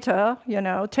 years later,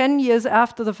 10 years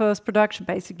after the first production,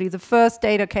 basically, the first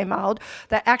data came out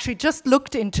that actually just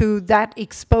looked into that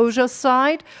exposure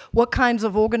side. What kinds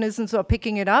of organisms are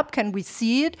picking it up? Can we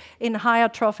see it in higher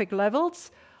trophic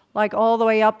levels, like all the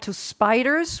way up to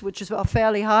spiders, which are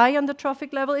fairly high on the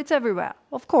trophic level? It's everywhere,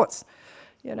 of course.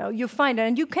 You find it,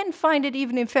 and you can find it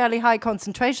even in fairly high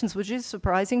concentrations, which is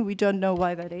surprising. We don't know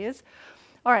why that is.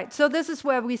 All right, so this is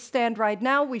where we stand right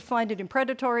now. We find it in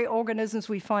predatory organisms.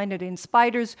 We find it in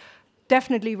spiders.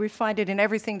 Definitely, we find it in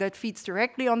everything that feeds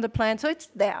directly on the plant. So it's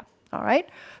there, all right?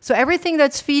 So everything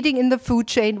that's feeding in the food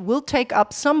chain will take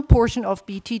up some portion of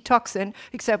Bt toxin,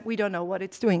 except we don't know what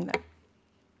it's doing there.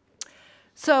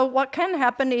 So what can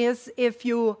happen is if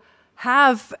you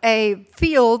have a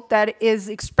field that is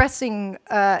expressing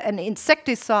an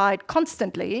insecticide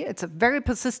constantly, it's a very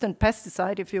persistent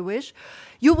pesticide if you wish,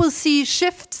 you will see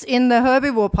shifts in the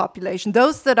herbivore population.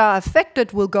 Those that are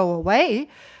affected will go away,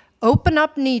 open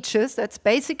up niches, that's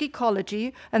basic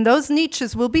ecology, and those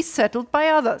niches will be settled by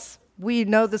others. We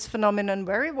know this phenomenon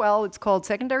very well. It's called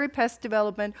secondary pest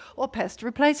development or pest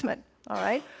replacement. All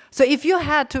right. So if you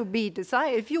had to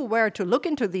if you were to look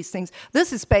into these things,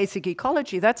 this is basic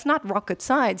ecology. That's not rocket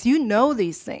science. You know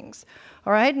these things.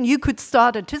 All right. And you could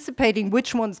start anticipating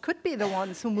which ones could be the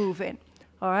ones who move in.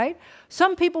 All right.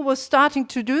 Some people were starting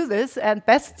to do this, and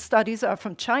best studies are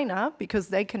from China because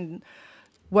they can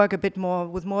work a bit more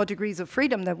with more degrees of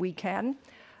freedom than we can.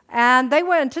 And they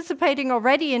were anticipating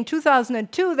already in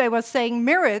 2002, they were saying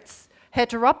mirids,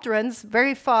 heteropterans,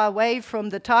 very far away from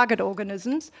the target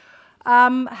organisms,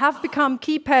 have become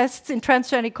key pests in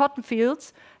transgenic cotton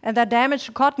fields, and that damage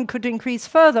to cotton could increase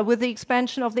further with the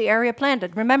expansion of the area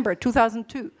planted. Remember,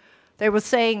 2002, they were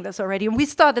saying this already, and we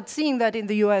started seeing that in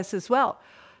the US as well.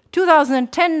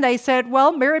 2010, they said,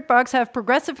 well, merit bugs have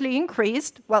progressively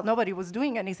increased. Well, nobody was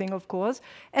doing anything, of course.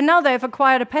 And now they've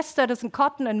acquired a pest status in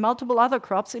cotton and multiple other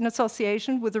crops in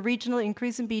association with a regional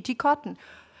increase in Bt cotton.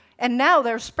 And now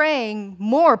they're spraying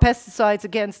more pesticides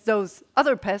against those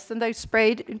other pests than they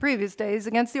sprayed in previous days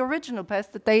against the original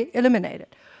pest that they eliminated.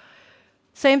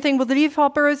 Same thing with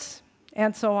leafhoppers,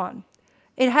 and so on.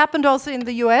 It happened also in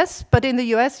the US, but in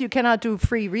the US you cannot do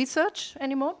free research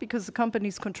anymore because the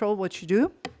companies control what you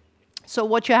do. So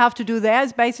what you have to do there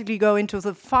is basically go into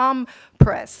the farm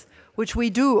press, which we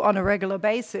do on a regular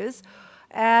basis.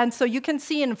 And so you can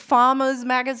see in farmers'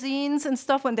 magazines and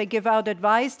stuff when they give out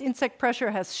advice, insect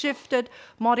pressure has shifted,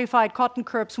 modified cotton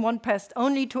curbs one pest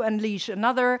only to unleash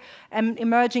another,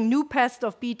 emerging new pest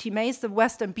of Bt maize, the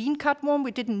western bean cutworm.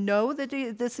 We didn't know that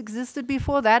this existed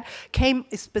before. That came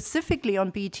specifically on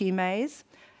Bt maize,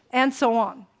 and so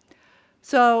on.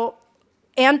 So,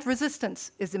 and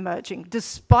resistance is emerging.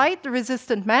 Despite the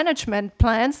resistant management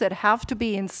plans that have to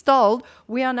be installed,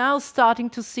 we are now starting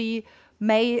to see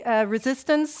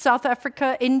resistance. South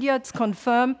Africa, India, it's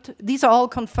confirmed. These are all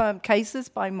confirmed cases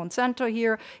by Monsanto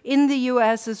here, in the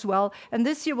US as well. And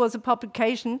this year was a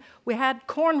publication. We had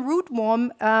corn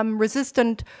rootworm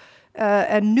resistant,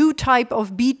 a new type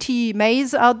of Bt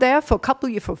maize out there for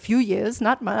a few years,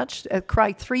 not much,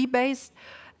 Cry3 based.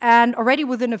 And already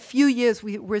within a few years,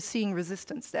 we're seeing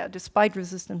resistance there, despite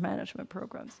resistant management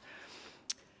programs.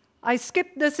 I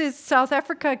skipped, this is South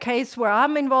Africa, a case where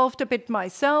I'm involved a bit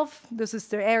myself. This is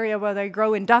the area where they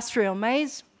grow industrial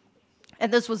maize.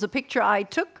 And this was a picture I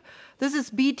took. This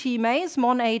is Bt maize,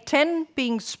 Mon A10,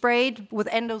 being sprayed with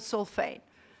endosulfane.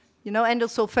 You know,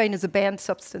 endosulfane is a banned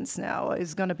substance now.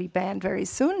 It's going to be banned very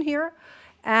soon here.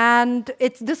 And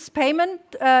this payment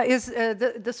is,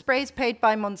 the spray is paid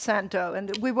by Monsanto.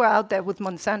 And we were out there with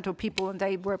Monsanto people, and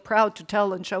they were proud to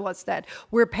tell and show us that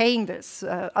we're paying this.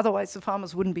 Otherwise, the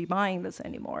farmers wouldn't be buying this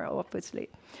anymore, obviously.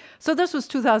 So this was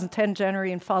 2010,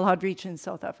 January, in Valhard region in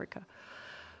South Africa.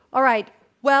 All right.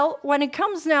 Well, when it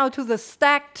comes now to the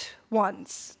stacked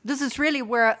ones, this is really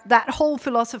where that whole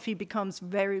philosophy becomes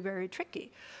very, very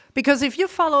tricky. Because if you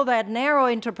follow that narrow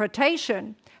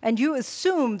interpretation, and you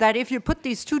assume that if you put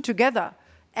these two together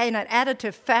in an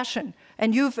additive fashion,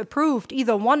 and you've approved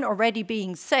either one already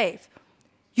being safe,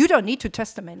 you don't need to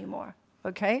test them anymore,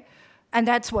 okay? And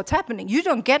that's what's happening. You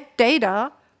don't get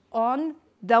data on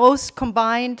those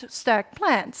combined stacked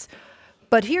plants.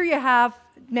 But here you have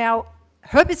now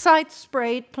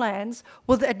herbicide-sprayed plants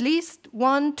with at least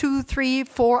 1, 2, 3,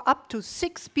 4, up to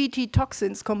 6 Bt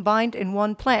toxins combined in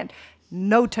one plant.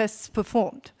 No tests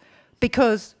performed,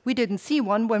 because we didn't see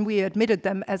one when we admitted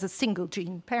them as a single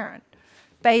gene parent,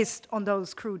 based on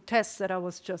those crude tests that I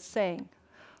was just saying.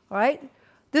 All right?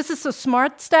 This is the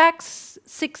smart stacks,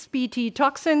 6 Bt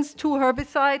toxins, 2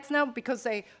 herbicides now, because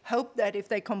they hope that if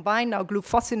they combine now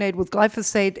glufosinate with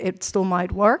glyphosate, it still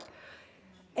might work.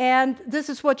 And this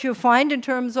is what you find in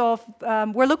terms of,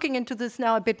 we're looking into this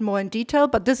now a bit more in detail,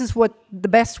 but this is what the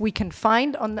best we can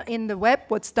find in the web,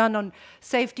 what's done on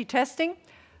safety testing.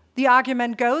 The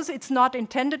argument goes, it's not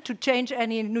intended to change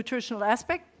any nutritional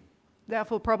aspect.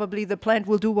 Therefore, probably the plant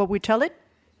will do what we tell it.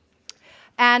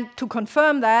 And to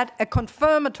confirm that, a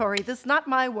confirmatory, this is not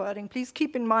my wording, please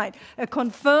keep in mind, a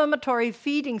confirmatory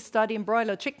feeding study in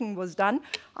broiler chicken was done.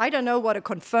 I don't know what a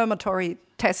confirmatory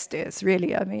test is,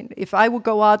 really. I mean, if I would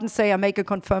go out and say I make a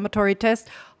confirmatory test,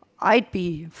 I'd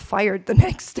be fired the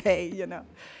next day, you know.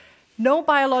 No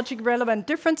biologic relevant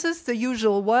differences, the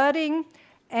usual wording,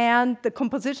 and the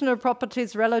compositional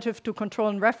properties relative to control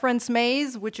and reference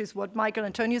maize, which is what Michael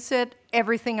Antonio said,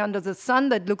 everything under the sun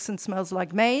that looks and smells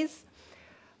like maize.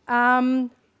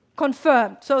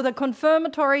 Confirmed. So the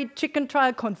confirmatory chicken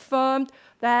trial confirmed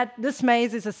that this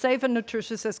maize is as safe and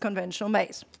nutritious as conventional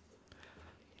maize.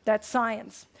 That's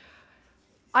science.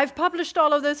 I've published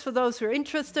all of this for those who are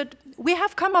interested. We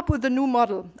have come up with a new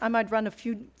model. I might run a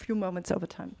few moments over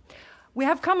time. We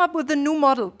have come up with a new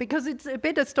model because it's a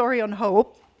bit a story on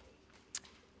hope.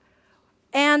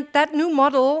 And that new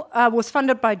model was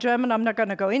funded by German, I'm not going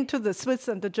to go into the Swiss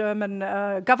and the German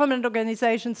government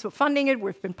organizations for funding it.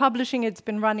 We've been publishing it. It's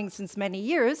been running since many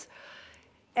years.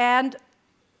 And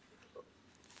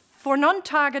for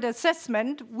non-target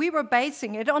assessment, we were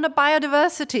basing it on a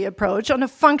biodiversity approach, on a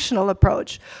functional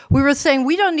approach. We were saying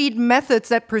we don't need methods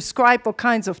that prescribe what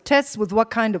kinds of tests with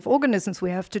what kind of organisms we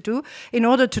have to do in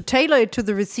order to tailor it to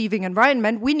the receiving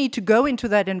environment. We need to go into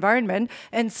that environment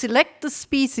and select the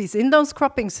species in those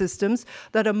cropping systems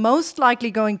that are most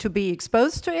likely going to be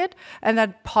exposed to it and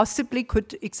that possibly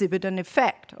could exhibit an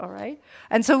effect, all right?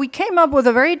 And so we came up with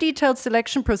a very detailed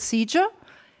selection procedure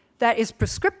that is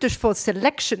prescriptive for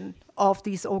selection of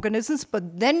these organisms,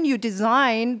 but then you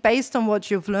design, based on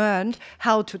what you've learned,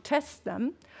 how to test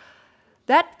them.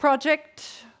 That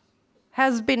project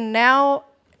has been now,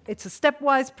 it's a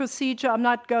stepwise procedure. I'm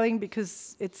not going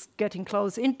because it's getting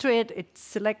close into it. It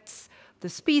selects the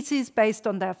species based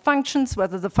on their functions,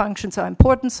 whether the functions are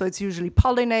important, so it's usually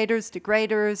pollinators,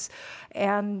 degraders,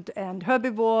 and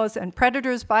herbivores and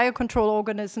predators, biocontrol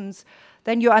organisms.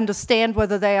 Then you understand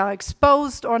whether they are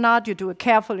exposed or not. You do a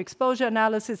careful exposure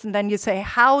analysis, and then you say,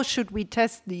 how should we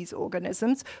test these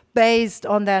organisms based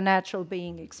on their natural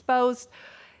being exposed?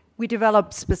 We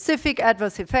develop specific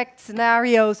adverse effect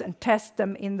scenarios and test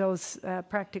them in those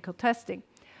practical testing.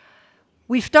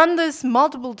 We've done this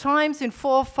multiple times in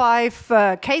 4 or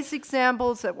 5 case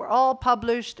examples that were all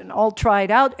published and all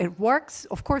tried out. It works.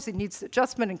 Of course, it needs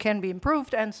adjustment and can be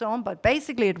improved and so on, but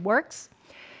basically it works.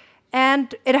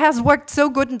 And it has worked so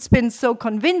good and it's been so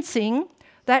convincing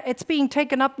that it's being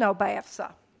taken up now by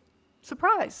ETHZ.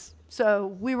 Surprise.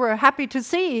 So we were happy to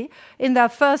see in their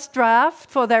first draft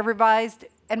for their revised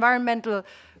environmental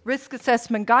risk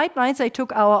assessment guidelines, they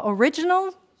took our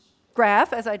original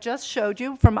graph, as I just showed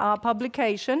you from our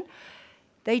publication.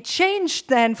 They changed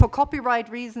then, for copyright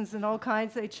reasons and all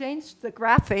kinds, they changed the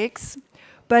graphics,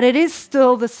 but it is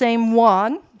still the same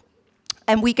one.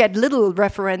 And we get little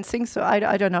referencing, so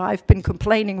I don't know, I've been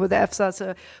complaining with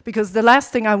ETHZ because the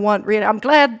last thing I want, really, I'm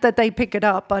glad that they pick it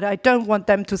up, but I don't want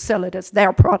them to sell it as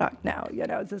their product now, you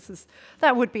know,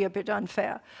 that would be a bit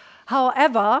unfair.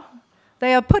 However,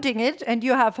 they are putting it, and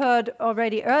you have heard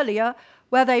already earlier,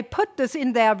 where they put this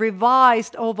in their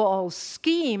revised overall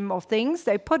scheme of things,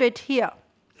 they put it here,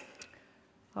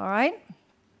 all right?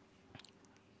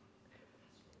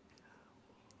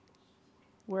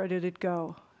 Where did it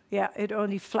go? Yeah, it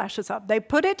only flashes up. They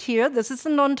put it here. This is a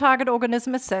non-target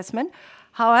organism assessment.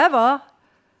 However,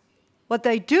 what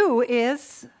they do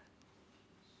is,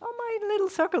 oh, my little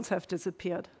circles have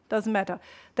disappeared. Doesn't matter.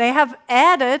 They have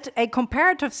added a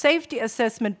comparative safety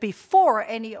assessment before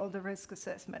any of the risk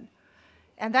assessment.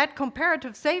 And that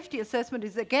comparative safety assessment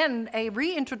is, again, a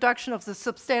reintroduction of the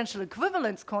substantial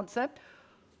equivalence concept,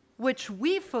 which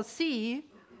we foresee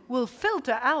will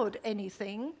filter out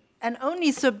anything and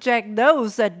only subject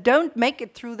those that don't make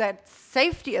it through that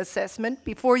safety assessment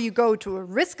before you go to a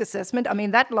risk assessment. I mean,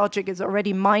 that logic is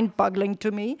already mind-boggling to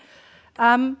me.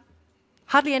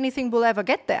 Hardly anything will ever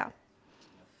get there.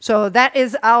 So that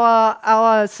is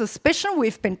our suspicion.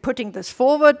 We've been putting this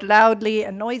forward loudly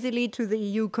and noisily to the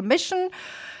EU Commission,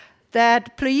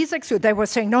 that please exclude. They were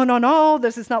saying, no, no, no,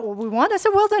 this is not what we want. I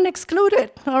said, well, then exclude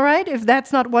it, all right? If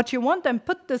that's not what you want, then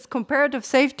put this comparative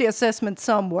safety assessment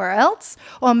somewhere else,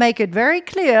 or make it very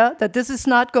clear that this is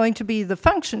not going to be the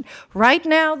function. Right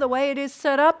now, the way it is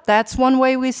set up, that's one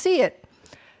way we see it.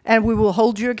 And we will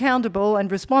hold you accountable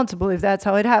and responsible if that's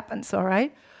how it happens, all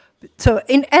right? So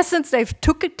in essence, they've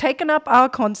taken up our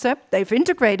concept, they've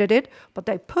integrated it, but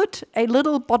they put a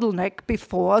little bottleneck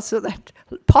before so that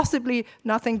possibly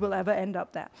nothing will ever end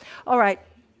up there. All right,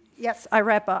 yes, I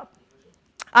wrap up.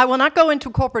 I will not go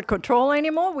into corporate control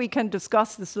anymore. We can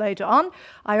discuss this later on.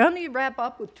 I only wrap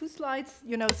up with 2 slides,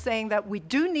 you know, saying that we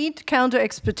do need counter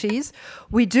expertise.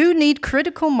 We do need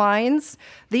critical minds.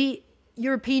 The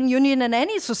European Union and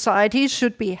any society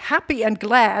should be happy and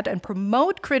glad and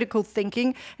promote critical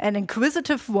thinking and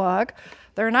inquisitive work.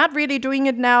 They're not really doing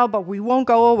it now, but we won't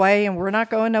go away, and we're not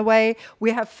going away.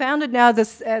 We have founded now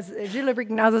this, as Hilbeck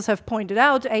and others have pointed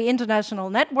out, an international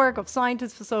network of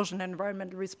scientists for social and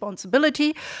environmental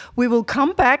responsibility. We will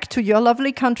come back to your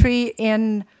lovely country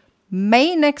in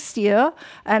May next year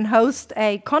and host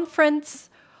a conference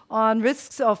on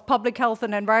risks of public health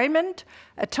and environment,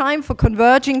 a time for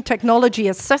converging technology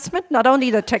assessment. Not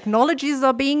only the technologies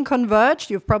are being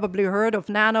converged, you've probably heard of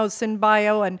nano,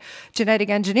 synbio, and genetic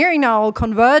engineering now all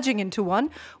converging into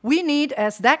one. We need,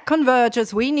 as that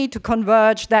converges, we need to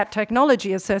converge that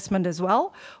technology assessment as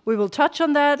well. We will touch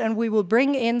on that, and we will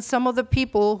bring in some of the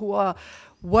people who are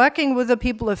working with the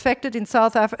people affected in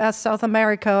South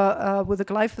America with the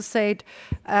glyphosate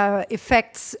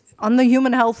effects on the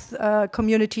human health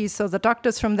community. So the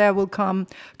doctors from there will come,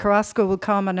 Carrasco will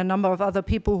come, and a number of other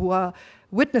people who are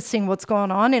witnessing what's going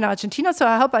on in Argentina. So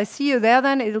I hope I see you there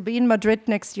then. It'll be in Madrid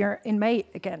next year in May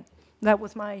again. That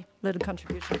was my little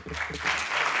contribution.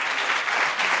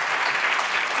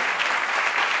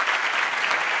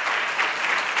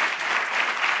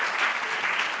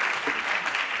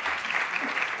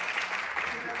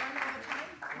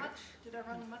 Did I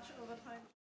run much over time?